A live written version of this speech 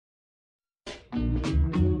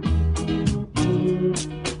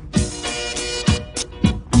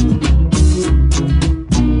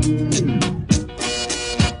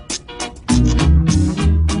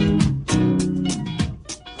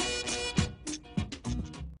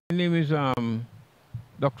My name is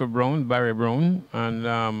Dr. Brown, Barry Brown, and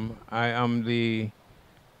I am the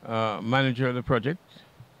manager of the project.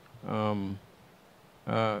 Um,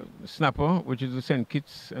 Snapper, which is the St.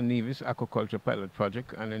 Kitts and Nevis Aquaculture Pilot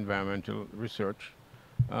Project and Environmental Research,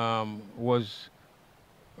 was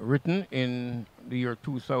written in the year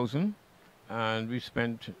 2000, and we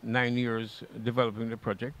spent 9 years developing the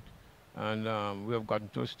project. And we have gotten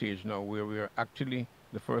to a stage now where we are actually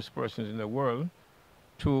the first persons in the world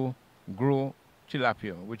to grow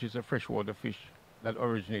tilapia, which is a freshwater fish that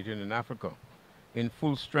originated in Africa, in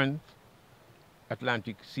full strength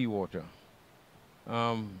Atlantic seawater.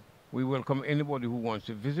 Um, we welcome anybody who wants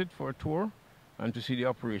to visit for a tour and to see the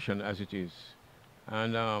operation as it is.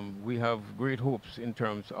 And we have great hopes in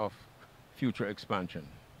terms of future expansion.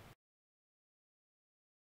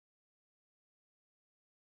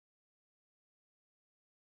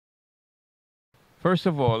 First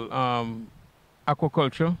of all,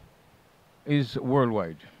 aquaculture is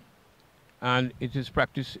worldwide, and it is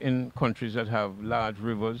practiced in countries that have large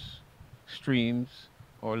rivers, streams,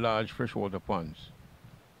 or large freshwater ponds.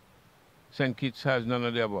 St. Kitts has none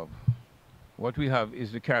of the above. What we have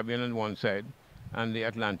is the Caribbean on one side and the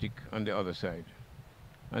Atlantic on the other side.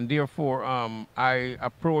 And therefore, I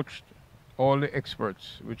approached all the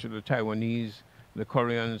experts, which are the Taiwanese, the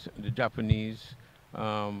Koreans, the Japanese,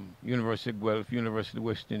 University of Guelph, University of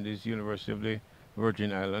West Indies, University of the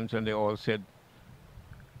Virgin Islands, and they all said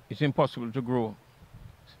it's impossible to grow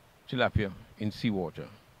tilapia in seawater.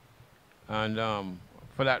 And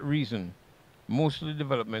for that reason, most of the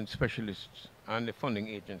development specialists and the funding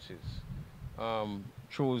agencies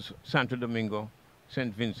chose Santo Domingo,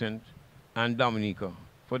 St. Vincent, and Dominica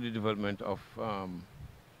for the development of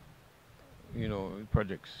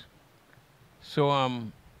projects. So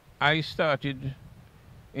I started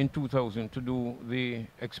in 2000 to do the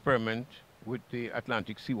experiment with the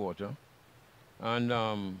Atlantic seawater,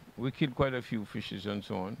 and we killed quite a few fishes and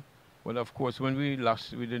so on. But of course, when we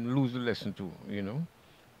lost, we didn't lose the lesson too,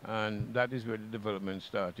 and that is where the development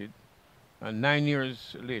started. And 9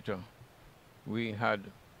 years later, we had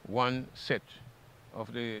one set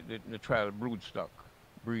of the trial broodstock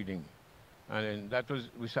breeding, and then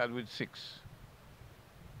we started with six,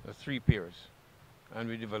 3 pairs, and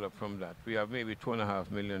we developed from that. We have maybe 2.5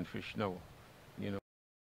 million fish now, you know.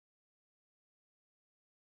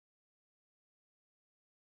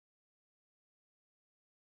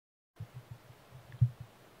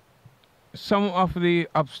 Some of the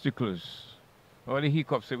obstacles or the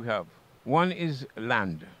hiccups that we have. One is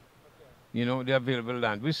land, the available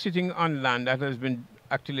land. We're sitting on land that has been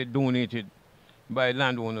actually donated by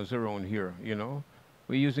landowners around here,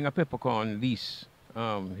 We're using a peppercorn lease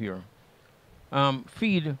here.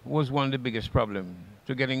 Feed was one of the biggest problems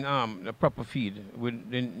to getting the proper feed with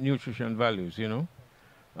the nutrition values, The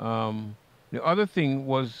other thing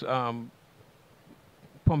was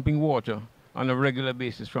pumping water on a regular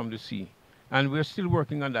basis from the sea. And we're still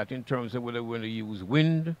working on that in terms of whether we're going to use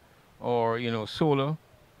wind or, solar,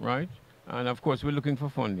 right? And of course, we're looking for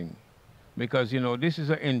funding because, this is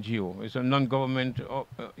an NGO. It's a non-government,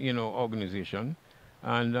 organization.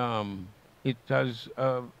 And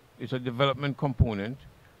it's a development component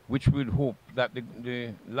which we'd hope that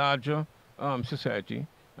the larger society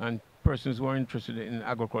and persons who are interested in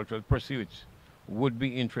agricultural pursuits would be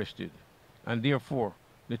interested. And therefore,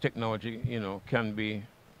 the technology, can be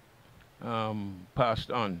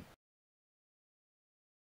passed on.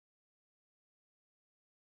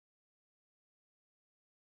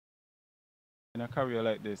 In a career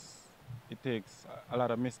like this, it takes a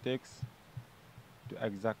lot of mistakes to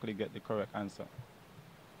exactly get the correct answer.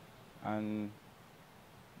 And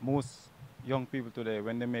most young people today,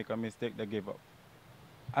 when they make a mistake, they give up.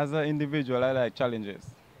 As an individual, I like challenges,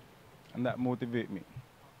 and that motivates me.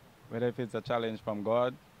 Whether if it's a challenge from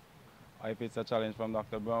God, or if it's a challenge from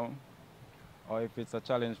Dr. Brown, or if it's a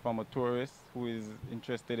challenge from a tourist who is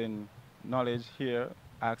interested in knowledge here,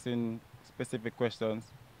 asking specific questions,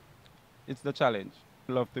 it's the challenge.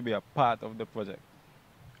 I love to be a part of the project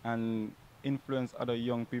and influence other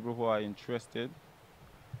young people who are interested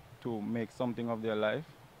to make something of their life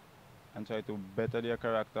and try to better their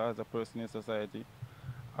character as a person in society.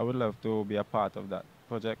 I would love to be a part of that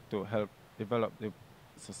project to help develop the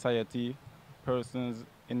society, persons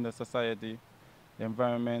in the society, the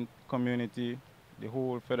environment, community, the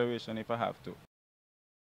whole federation if I have to.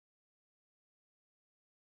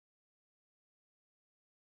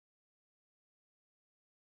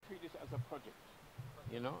 Treat this as a project,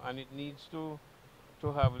 and it needs to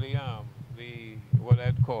have the what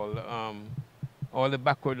I'd call all the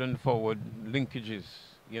backward and forward linkages.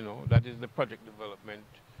 That is the project development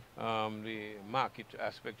the market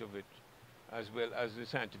aspect of it, as well as the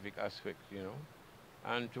scientific aspect,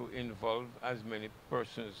 and to involve as many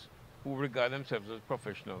persons who regard themselves as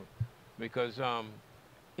professional. Because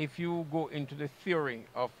if you go into the theory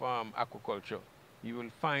of aquaculture, you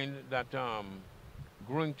will find that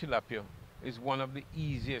growing tilapia is one of the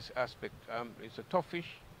easiest aspects. It's a tough fish.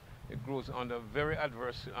 It grows under very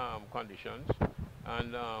adverse conditions,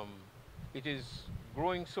 and it is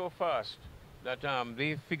growing so fast that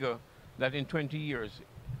they figure that in 20 years,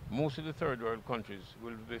 most of the third world countries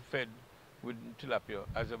will be fed with tilapia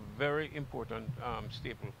as a very important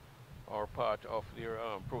staple or part of their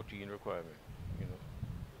protein requirement. You know,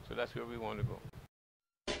 so that's where we want to go.